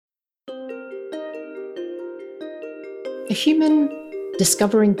A human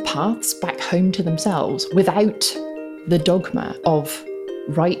discovering paths back home to themselves without the dogma of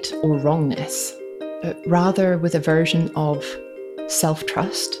right or wrongness, but rather with a version of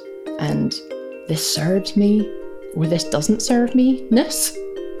self-trust and this serves me or this doesn't serve me-ness.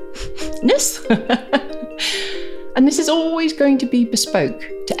 And this is always going to be bespoke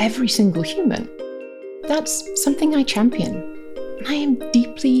to every single human. That's something I champion. And I am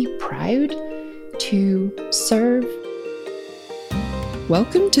deeply proud to serve.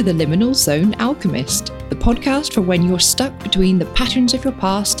 Welcome to the Liminal Zone Alchemist, the podcast for when you're stuck between the patterns of your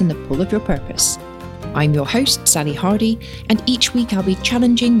past and the pull of your purpose. I'm your host, Sally Hardy, and each week I'll be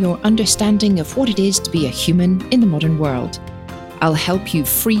challenging your understanding of what it is to be a human in the modern world. I'll help you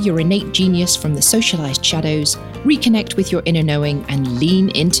free your innate genius from the socialized shadows, reconnect with your inner knowing, and lean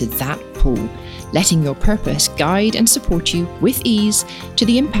into that pull, letting your purpose guide and support you with ease to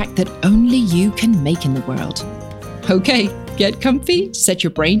the impact that only you can make in the world. Okay, get comfy, set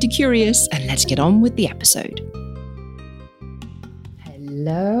your brain to curious, and let's get on with the episode.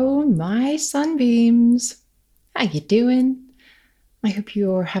 Hello, my sunbeams. How you doing? I hope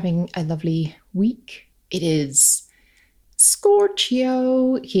you're having a lovely week. It is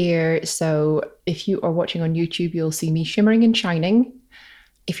Scorpio here, so if you are watching on YouTube, you'll see me shimmering and shining.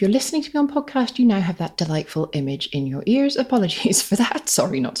 If you're listening to me on podcast, you now have that delightful image in your ears. Apologies for that.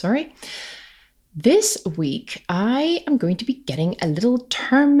 Sorry, not sorry. This week, I am going to be getting a little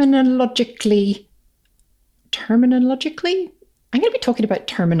terminologically, I'm going to be talking about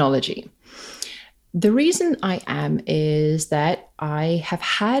terminology. The reason I am is that I have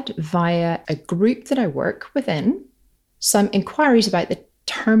had via a group that I work within some inquiries about the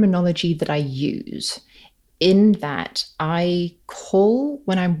terminology that I use, in that I call,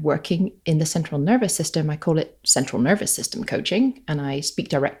 when I'm working in the central nervous system, I call it central nervous system coaching, and I speak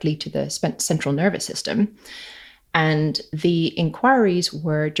directly to the central nervous system. And the inquiries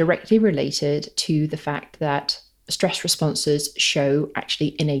were directly related to the fact that stress responses show actually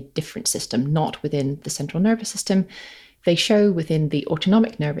in a different system, not within the central nervous system. They show within the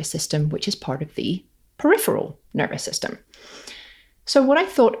autonomic nervous system, which is part of the peripheral nervous system. So what I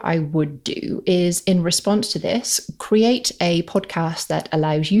thought I would do is, in response to this, create a podcast that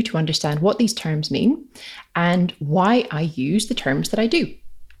allows you to understand what these terms mean and why I use the terms that I do.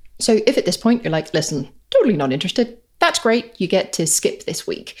 So if at this point you're like, listen, totally not interested, that's great. You get to skip this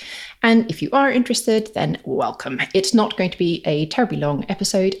week. And if you are interested, then welcome. It's not going to be a terribly long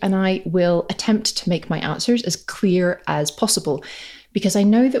episode, and I will attempt to make my answers as clear as possible, because I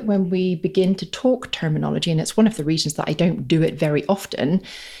know that when we begin to talk terminology, and it's one of the reasons that I don't do it very often,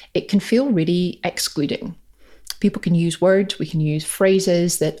 it can feel really excluding. People can use words, we can use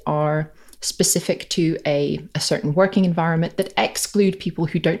phrases that are specific to a certain working environment that exclude people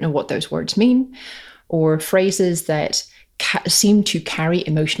who don't know what those words mean, or phrases that seem to carry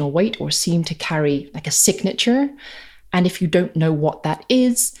emotional weight or seem to carry like a signature. And if you don't know what that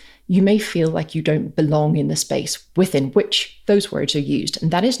is, you may feel like you don't belong in the space within which those words are used.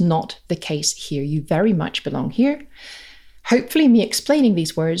 And that is not the case here. You very much belong here. Hopefully, me explaining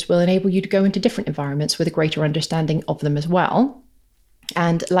these words will enable you to go into different environments with a greater understanding of them as well.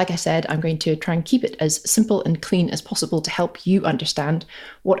 And like I said, I'm going to try and keep it as simple and clean as possible to help you understand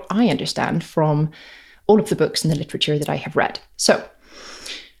what I understand from all of the books and the literature that I have read. So,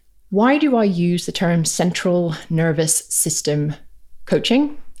 why do I use the term central nervous system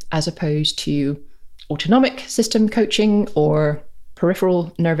coaching as opposed to autonomic system coaching or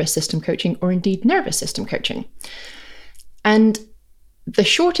peripheral nervous system coaching, or indeed nervous system coaching? And the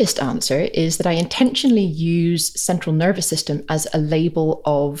shortest answer is that I intentionally use central nervous system as a label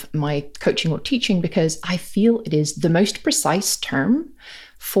of my coaching or teaching because I feel it is the most precise term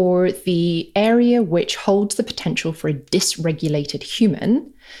for the area which holds the potential for a dysregulated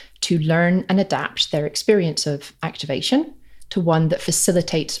human to learn and adapt their experience of activation to one that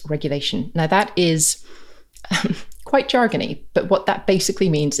facilitates regulation. Now that is quite jargony, but what that basically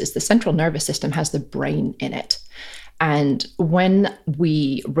means is the central nervous system has the brain in it. And when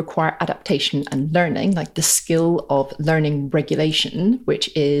we require adaptation and learning, like the skill of learning regulation,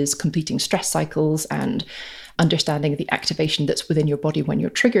 which is completing stress cycles and understanding the activation that's within your body when you're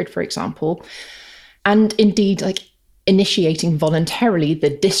triggered, for example, and indeed like initiating voluntarily the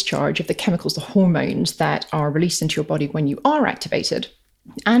discharge of the chemicals, the hormones that are released into your body when you are activated.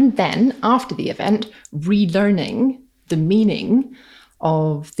 And then after the event, relearning the meaning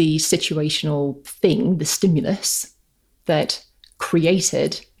of the situational thing, the stimulus that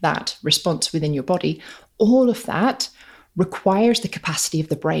created that response within your body, all of that requires the capacity of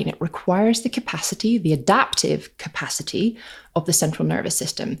the brain. It requires the capacity, the adaptive capacity of the central nervous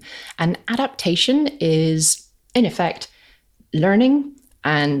system. And adaptation is, in effect, learning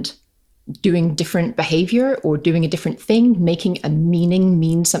and doing different behavior or doing a different thing, making a meaning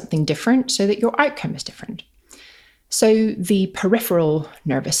mean something different so that your outcome is different. So the peripheral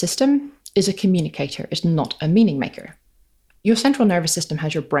nervous system is a communicator, it's not a meaning maker. Your central nervous system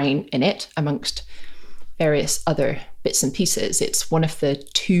has your brain in it amongst various other bits and pieces. It's one of the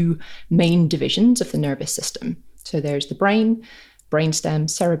two main divisions of the nervous system. So there's the brain, brainstem,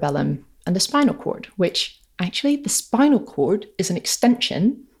 cerebellum, and the spinal cord, which actually the spinal cord is an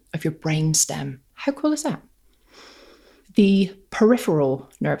extension of your brainstem. How cool is that? The peripheral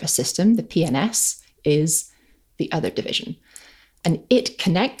nervous system, the PNS, is the other division, and it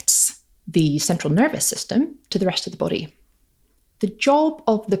connects the central nervous system to the rest of the body. The job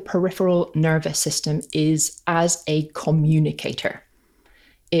of the peripheral nervous system is as a communicator.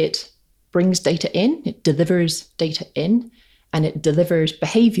 It brings data in, it delivers data in, and it delivers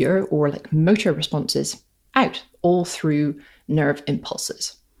behavior or like motor responses out, all through nerve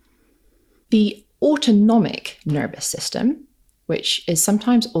impulses. The autonomic nervous system, which is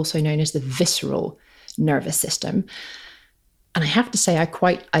sometimes also known as the visceral nervous system, and I have to say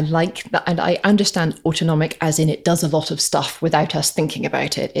I like that, and I understand autonomic as in it does a lot of stuff without us thinking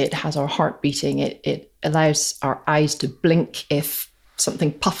about it. It has our heart beating, it allows our eyes to blink if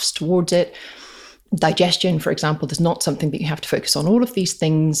something puffs towards it. Digestion, for example, is not something that you have to focus on. All of these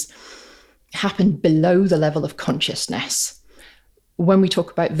things happen below the level of consciousness. When we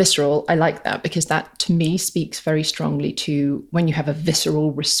talk about visceral, I like that because that to me speaks very strongly to when you have a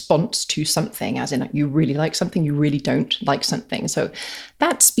visceral response to something, as in you really like something, you really don't like something. So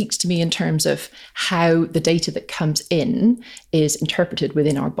that speaks to me in terms of how the data that comes in is interpreted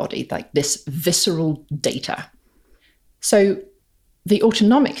within our body, like this visceral data. So the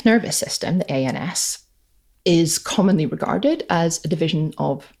autonomic nervous system, the ANS, is commonly regarded as a division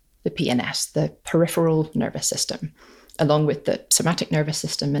of the PNS, the peripheral nervous system, along with the somatic nervous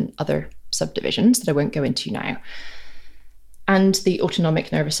system and other subdivisions that I won't go into now. And the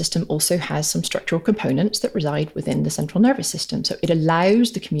autonomic nervous system also has some structural components that reside within the central nervous system. So it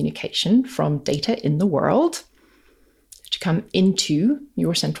allows the communication from data in the world to come into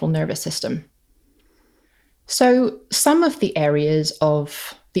your central nervous system. So some of the areas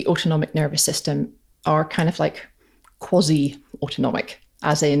of the autonomic nervous system are kind of like quasi-autonomic,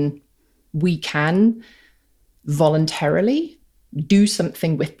 as in we can voluntarily do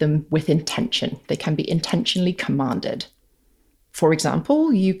something with them with intention. They can be intentionally commanded. For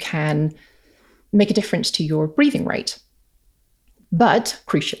example, you can make a difference to your breathing rate. But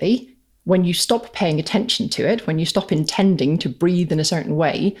crucially, when you stop paying attention to it, when you stop intending to breathe in a certain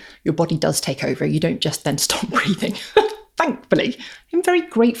way, your body does take over. You don't just then stop breathing. Thankfully, I'm very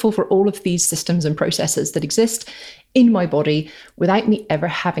grateful for all of these systems and processes that exist in my body without me ever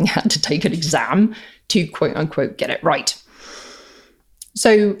having had to take an exam to quote unquote get it right.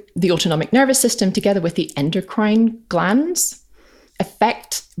 So the autonomic nervous system, together with the endocrine glands,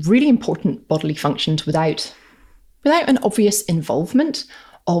 affect really important bodily functions without an obvious involvement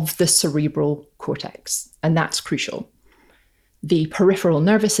of the cerebral cortex, and that's crucial. The peripheral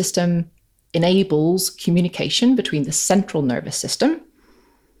nervous system enables communication between the central nervous system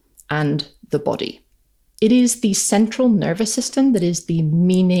and the body. It is the central nervous system that is the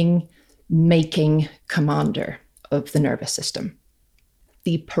meaning-making commander of the nervous system.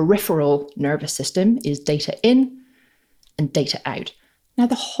 The peripheral nervous system is data in and data out. Now,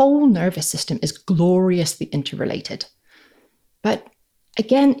 the whole nervous system is gloriously interrelated. But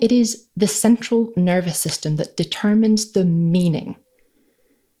again, it is the central nervous system that determines the meaning,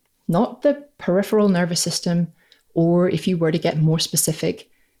 not the peripheral nervous system, or if you were to get more specific,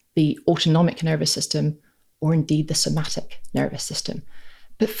 the autonomic nervous system, or indeed the somatic nervous system.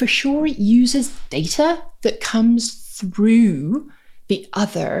 But for sure, it uses data that comes through the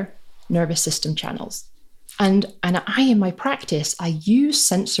other nervous system channels. And I, in my practice, I use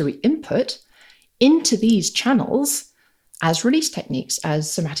sensory input into these channels as release techniques,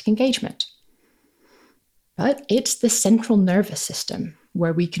 as somatic engagement. But it's the central nervous system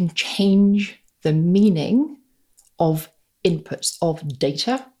where we can change the meaning of inputs, of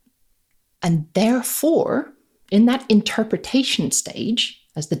data. And therefore, in that interpretation stage,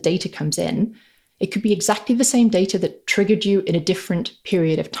 as the data comes in, it could be exactly the same data that triggered you in a different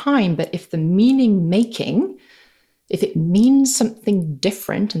period of time. But if the meaning making, if it means something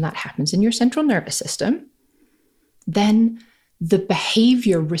different, and that happens in your central nervous system, then the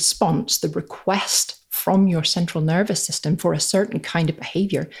behavior response, the request from your central nervous system for a certain kind of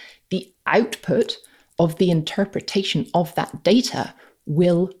behavior, the output of the interpretation of that data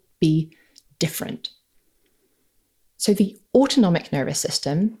will be different. So the autonomic nervous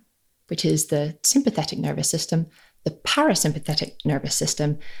system, which is the sympathetic nervous system, the parasympathetic nervous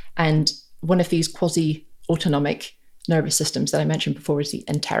system, and one of these quasi-autonomic nervous systems that I mentioned before is the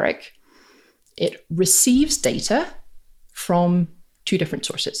enteric. It receives data from two different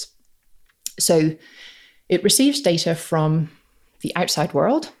sources. So it receives data from the outside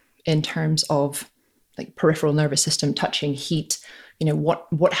world in terms of like peripheral nervous system, touching, heat,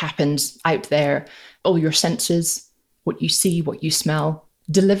 what happens out there, all your senses, what you see, what you smell,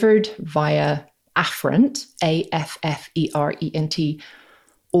 delivered via afferent, AFFERENT,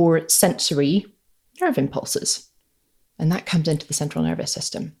 or sensory nerve impulses. And that comes into the central nervous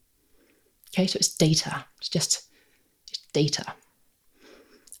system. Okay, so it's data. It's just data.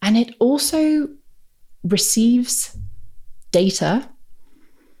 And it also receives data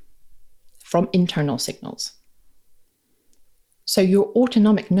from internal signals. So your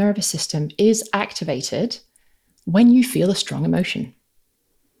autonomic nervous system is activated when you feel a strong emotion,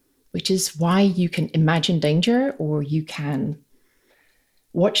 which is why you can imagine danger, or you can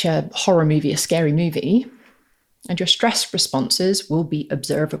watch a horror movie, a scary movie, and your stress responses will be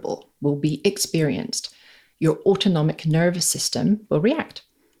observable, will be experienced. Your autonomic nervous system will react.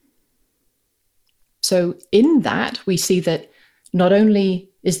 So in that, we see that not only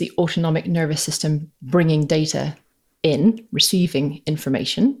is the autonomic nervous system bringing data in, receiving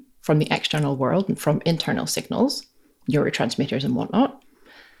information from the external world and from internal signals, neurotransmitters and whatnot,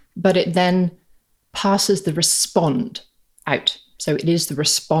 but it then passes the respond out. So it is the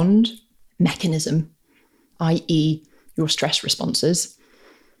respond mechanism, i.e. your stress responses.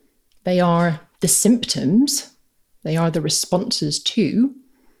 They are the symptoms, they are the responses to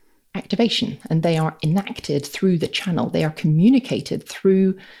activation, and they are enacted through the channel. They are communicated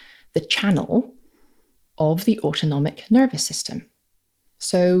through the channel of the autonomic nervous system.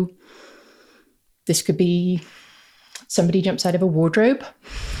 So this could be somebody jumps out of a wardrobe.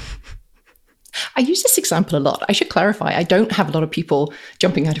 I use this example a lot. I should clarify, I don't have a lot of people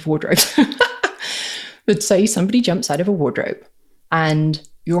jumping out of wardrobes. But say somebody jumps out of a wardrobe and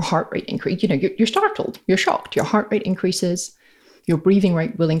your heart rate increases. You're startled, you're shocked, your heart rate increases, your breathing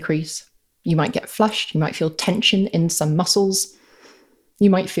rate will increase. You might get flushed, you might feel tension in some muscles. You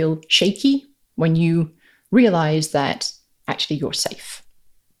might feel shaky when you realize that actually you're safe.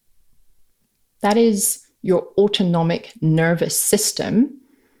 That is your autonomic nervous system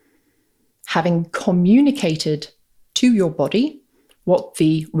having communicated to your body what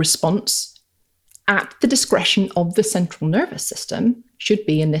the response at the discretion of the central nervous system should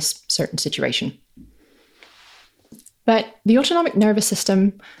be in this certain situation. But the autonomic nervous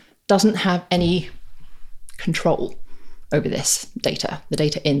system doesn't have any control over this data, the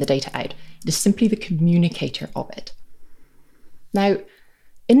data in, the data out. It is simply the communicator of it. Now,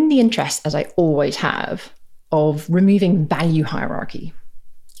 in the interest, as I always have, of removing value hierarchy,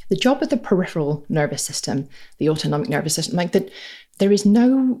 the job of the peripheral nervous system, the autonomic nervous system, like that, there is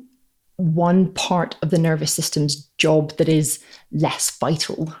no one part of the nervous system's job that is less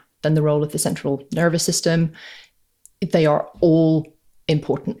vital than the role of the central nervous system. They are all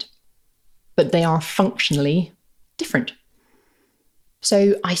important, but they are functionally different.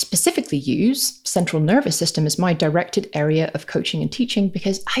 So I specifically use central nervous system as my directed area of coaching and teaching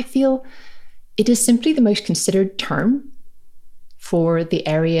because I feel it is simply the most considered term for the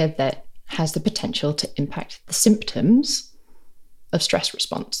area that has the potential to impact the symptoms of stress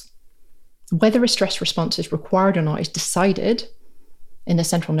response. Whether a stress response is required or not is decided in the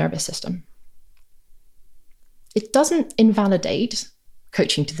central nervous system. It doesn't invalidate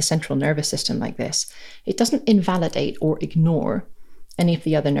coaching to the central nervous system like this. It doesn't invalidate or ignore any of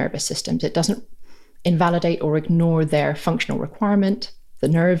the other nervous systems. It doesn't invalidate or ignore their functional requirement, the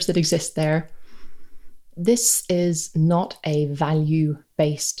nerves that exist there. This is not a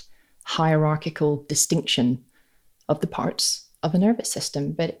value-based hierarchical distinction of the parts of a nervous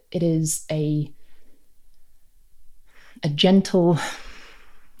system, but it is a gentle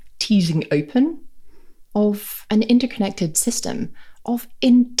teasing open of an interconnected system of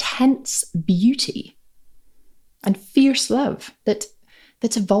intense beauty and fierce love that's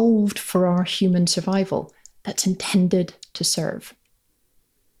evolved for our human survival, that's intended to serve.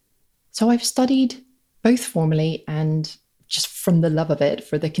 So I've studied both formally and just from the love of it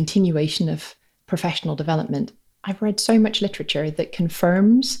for the continuation of professional development. I've read so much literature that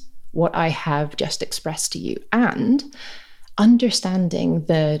confirms what I have just expressed to you, and understanding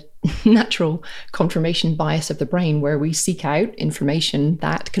the natural confirmation bias of the brain where we seek out information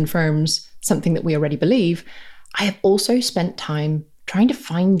that confirms something that we already believe. I have also spent time trying to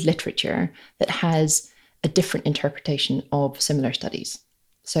find literature that has a different interpretation of similar studies.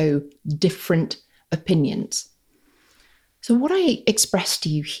 So different opinions. So what I express to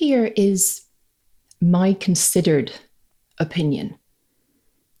you here is my considered opinion.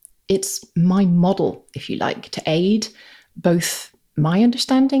 It's my model, if you like, to aid both my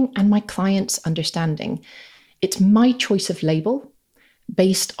understanding and my client's understanding. It's my choice of label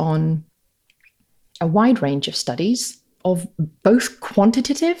based on a wide range of studies of both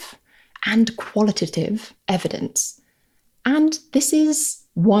quantitative and qualitative evidence. And this is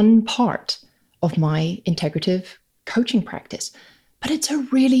one part of my integrative coaching practice, but it's a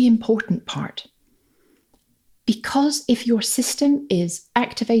really important part. Because if your system is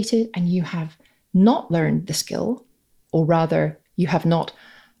activated and you have not learned the skill, or rather you have not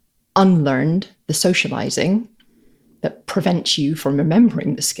unlearned the socializing that prevents you from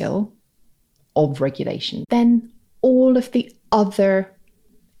remembering the skill of regulation, then all of the other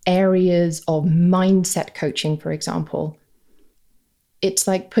areas of mindset coaching, for example, it's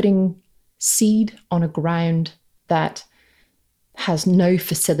like putting seed on a ground that has no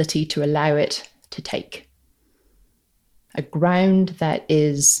facility to allow it to take. A ground that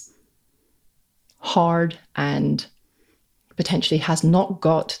is hard and potentially has not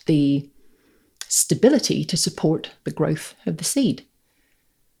got the stability to support the growth of the seed.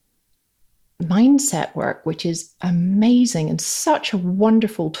 Mindset work, which is amazing and such a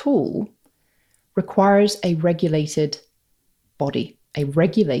wonderful tool, requires a regulated body, a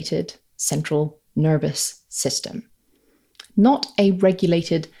regulated central nervous system, not a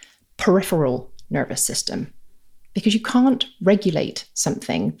regulated peripheral nervous system, because you can't regulate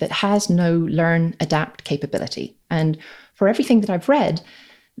something that has no learn, adapt capability. And for everything that I've read,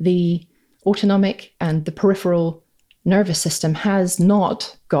 the autonomic and the peripheral nervous system has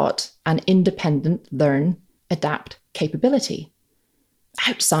not got an independent learn, adapt capability.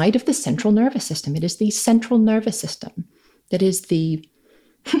 Outside of the central nervous system, it is the central nervous system that is the,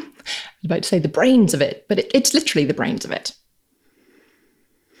 I was about to say the brains of it, but it's literally the brains of it.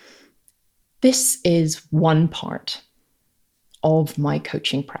 This is one part of my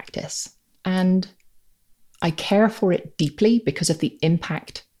coaching practice, and I care for it deeply because of the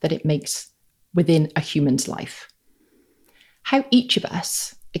impact that it makes within a human's life. How each of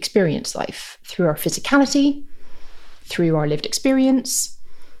us experience life through our physicality, through our lived experience,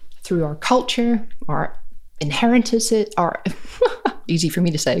 through our culture, our inheritances, our easy for me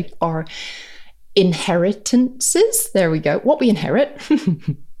to say, our inheritances. There we go. What we inherit.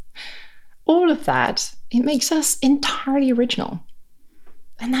 All of that, it makes us entirely original.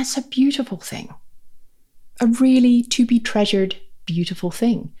 And that's a beautiful thing. A really to be treasured, beautiful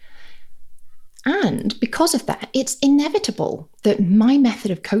thing. And because of that, it's inevitable that my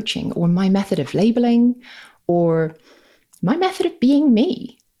method of coaching or my method of labeling or my method of being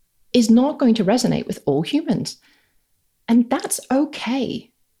me is not going to resonate with all humans. And that's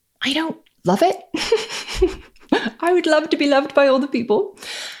okay. I don't love it. I would love to be loved by all the people.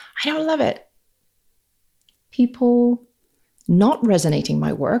 I don't love it. People not resonating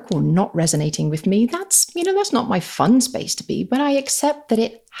my work or not resonating with me, that's not my fun space to be, but I accept that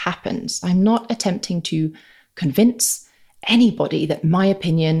it happens. I'm not attempting to convince anybody that my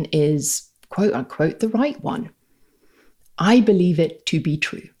opinion is quote unquote the right one. I believe it to be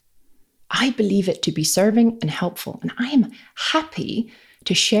true. I believe it to be serving and helpful. And I am happy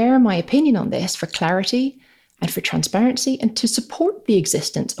to share my opinion on this for clarity and for transparency and to support the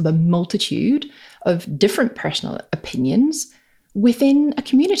existence of a multitude of different personal opinions within a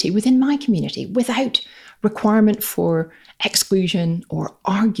community, within my community, without requirement for exclusion or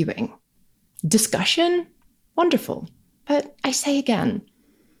arguing. Discussion, wonderful. But I say again,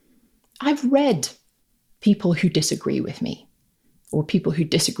 I've read people who disagree with me or people who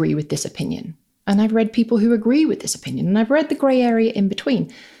disagree with this opinion. And I've read people who agree with this opinion. And I've read the grey area in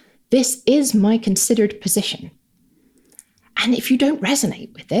between. This is my considered position. And if you don't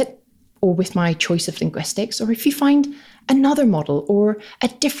resonate with it, or with my choice of linguistics, or if you find another model or a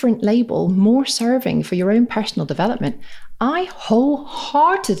different label more serving for your own personal development, I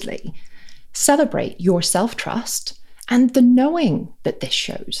wholeheartedly celebrate your self-trust and the knowing that this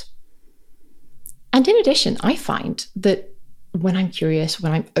shows. And in addition, I find that when I'm curious,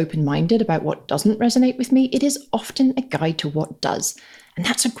 when I'm open-minded about what doesn't resonate with me, it is often a guide to what does. And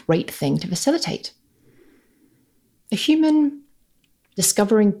that's a great thing to facilitate. A human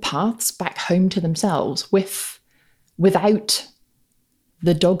discovering paths back home to themselves without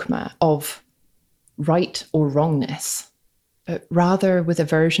the dogma of right or wrongness, but rather with a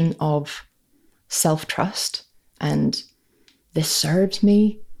version of self-trust and this serves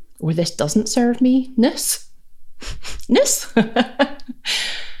me or this doesn't serve me-ness.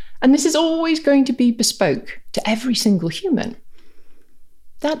 And this is always going to be bespoke to every single human.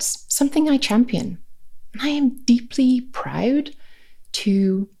 That's something I champion. I am deeply proud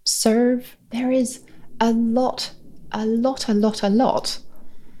to serve. There is a lot of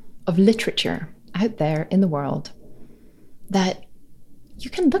literature out there in the world that you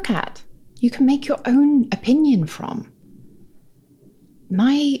can look at, you can make your own opinion from.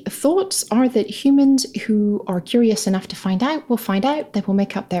 My thoughts are that humans who are curious enough to find out will find out. They will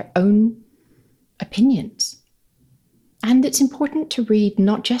make up their own opinions. And it's important to read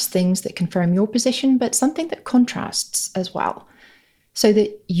not just things that confirm your position, but something that contrasts as well, so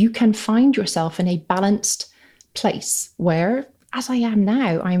that you can find yourself in a balanced place where, as I am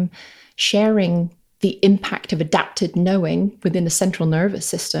now, I'm sharing the impact of adapted knowing within the central nervous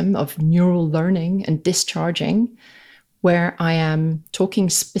system of neural learning and discharging, where I am talking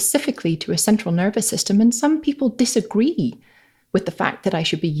specifically to a central nervous system, and some people disagree with the fact that I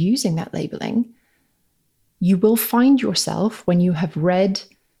should be using that labeling. You will find yourself, when you have read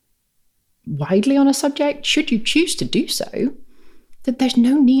widely on a subject, should you choose to do so, that there's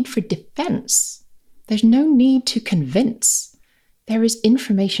no need for defense. There's no need to convince. There is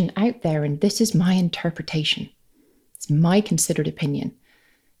information out there, and this is my interpretation. It's my considered opinion,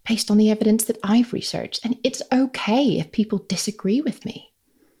 based on the evidence that I've researched. And it's okay if people disagree with me.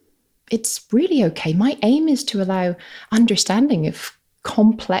 It's really okay. My aim is to allow understanding of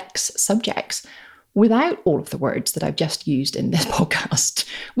complex subjects without all of the words that I've just used in this podcast,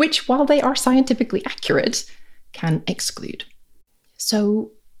 which, while they are scientifically accurate, can exclude.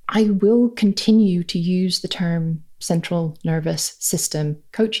 So I will continue to use the term central nervous system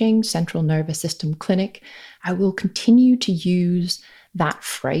coaching, central nervous system clinic. I will continue to use that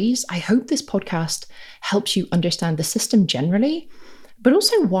phrase. I hope this podcast helps you understand the system generally, but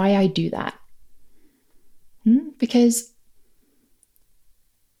also why I do that. Because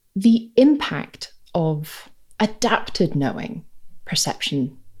the impact of adapted knowing,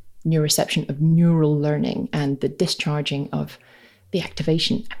 perception, neuroception of neural learning, and the discharging of the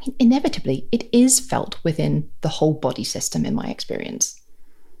activation, I mean, inevitably, it is felt within the whole body system in my experience.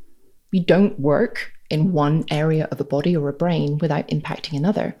 We don't work in one area of a body or a brain without impacting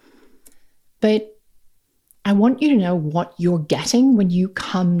another. But I want you to know what you're getting when you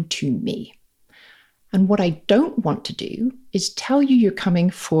come to me. And what I don't want to do is tell you you're coming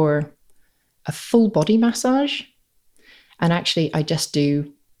for a full body massage, and actually I just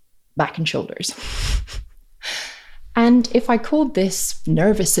do back and shoulders. And if I called this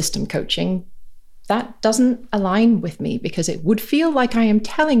nervous system coaching, that doesn't align with me, because it would feel like I am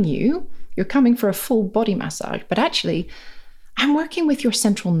telling you you're coming for a full body massage. But actually, I'm working with your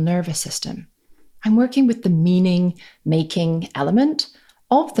central nervous system. I'm working with the meaning-making element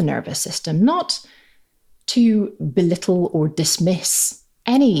of the nervous system, not to belittle or dismiss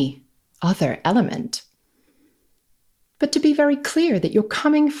any other element, but to be very clear that you're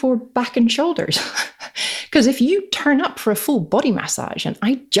coming for back and shoulders. Because if you turn up for a full body massage and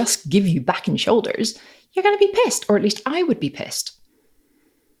I just give you back and shoulders, you're going to be pissed, or at least I would be pissed.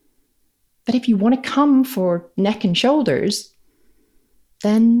 But if you want to come for neck and shoulders,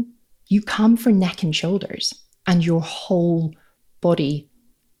 then you come for neck and shoulders, and your whole body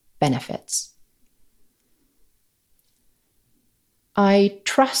benefits. I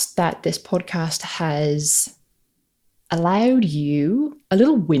trust that this podcast has allowed you a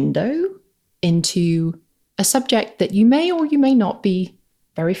little window into a subject that you may or you may not be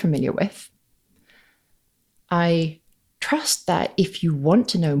very familiar with. I trust that if you want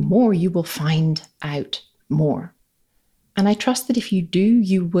to know more, you will find out more. And I trust that if you do,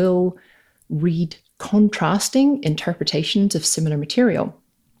 you will read contrasting interpretations of similar material.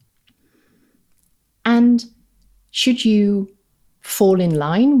 And should you fall in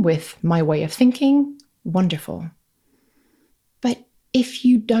line with my way of thinking, wonderful. But if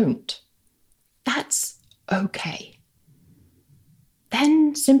you don't, that's okay.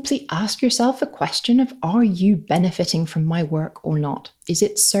 Then simply ask yourself a question of, are you benefiting from my work or not? Is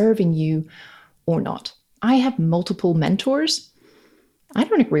it serving you or not? I have multiple mentors. I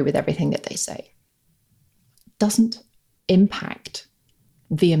don't agree with everything that they say. It doesn't impact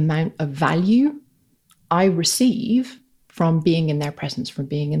the amount of value I receive from being in their presence, from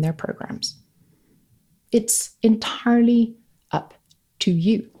being in their programs. It's entirely up to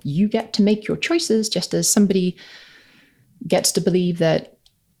you. You get to make your choices, just as somebody gets to believe that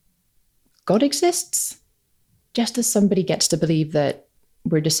God exists, just as somebody gets to believe that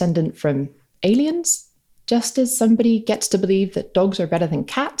we're descendant from aliens, just as somebody gets to believe that dogs are better than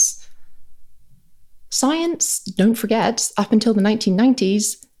cats. Science, don't forget, up until the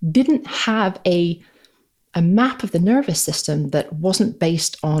 1990s, didn't have a map of the nervous system that wasn't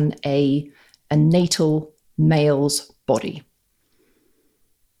based on a natal male's body.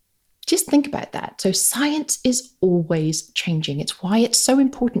 Just think about that. So science is always changing. It's why it's so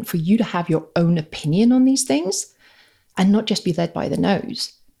important for you to have your own opinion on these things and not just be led by the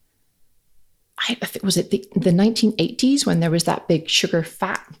nose. Was it the 1980s when there was that big sugar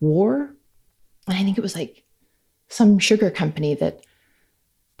fat war? And I think it was like some sugar company that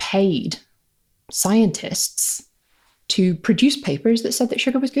paid scientists to produce papers that said that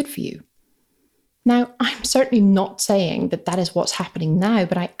sugar was good for you. Now, I'm certainly not saying that that is what's happening now,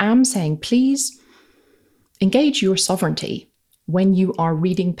 but I am saying please engage your sovereignty when you are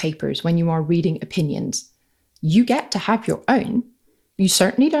reading papers, when you are reading opinions. You get to have your own. You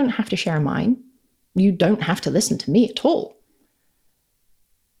certainly don't have to share mine. You don't have to listen to me at all.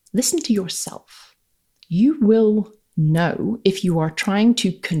 Listen to yourself. You will know if you are trying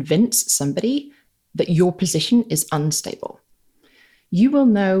to convince somebody that your position is unstable. You will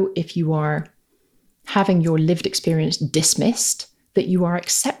know if you are having your lived experience dismissed, that you are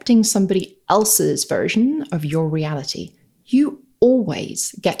accepting somebody else's version of your reality. You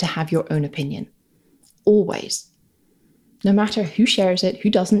always get to have your own opinion. Always. No matter who shares it,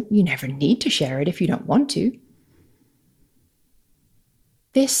 who doesn't, you never need to share it if you don't want to.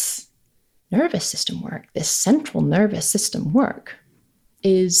 This nervous system work, this central nervous system work,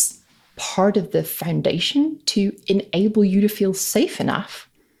 is part of the foundation to enable you to feel safe enough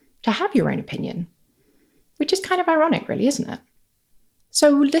to have your own opinion. Which is kind of ironic, really, isn't it? So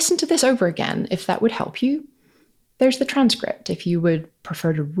listen to this over again if that would help you. There's the transcript if you would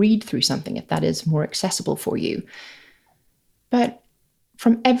prefer to read through something, if that is more accessible for you. But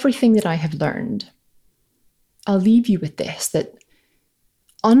from everything that I have learned, I'll leave you with this, that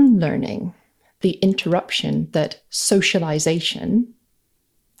unlearning the interruption that socialization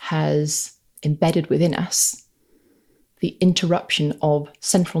has embedded within us, the interruption of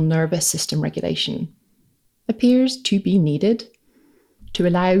central nervous system regulation, appears to be needed to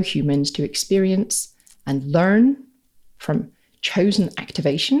allow humans to experience and learn from chosen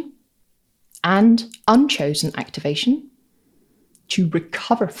activation and unchosen activation, to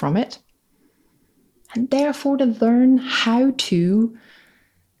recover from it, and therefore to learn how to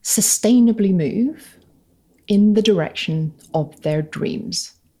sustainably move in the direction of their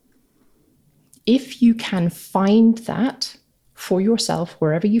dreams. If you can find that for yourself,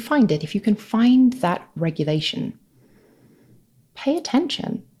 wherever you find it, if you can find that regulation, pay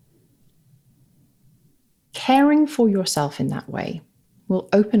attention. Caring for yourself in that way will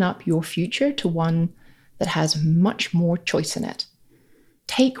open up your future to one that has much more choice in it.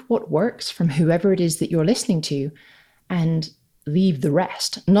 Take what works from whoever it is that you're listening to and leave the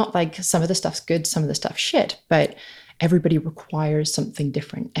rest. Not like some of the stuff's good, some of the stuff's shit, but everybody requires something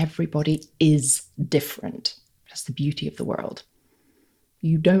different. Everybody is different. That's the beauty of the world.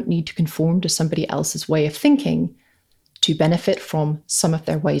 You don't need to conform to somebody else's way of thinking to benefit from some of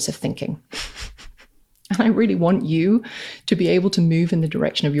their ways of thinking. And I really want you to be able to move in the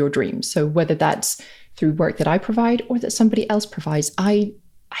direction of your dreams. So whether that's through work that I provide or that somebody else provides, I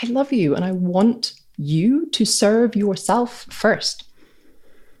love you and I want you to serve yourself first.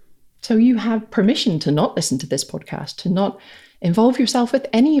 So you have permission to not listen to this podcast, to not involve yourself with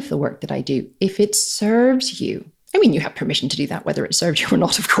any of the work that I do if it serves you. I mean, you have permission to do that, whether it serves you or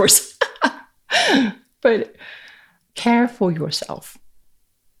not, of course. But care for yourself.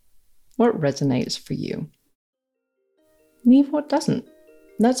 What resonates for you? Leave what doesn't.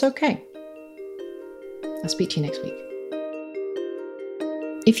 That's okay. I'll speak to you next week.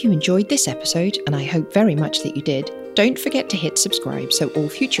 If you enjoyed this episode, and I hope very much that you did, don't forget to hit subscribe so all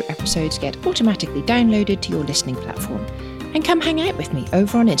future episodes get automatically downloaded to your listening platform. And come hang out with me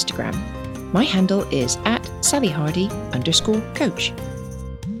over on Instagram. My handle is @SallyHardy_coach.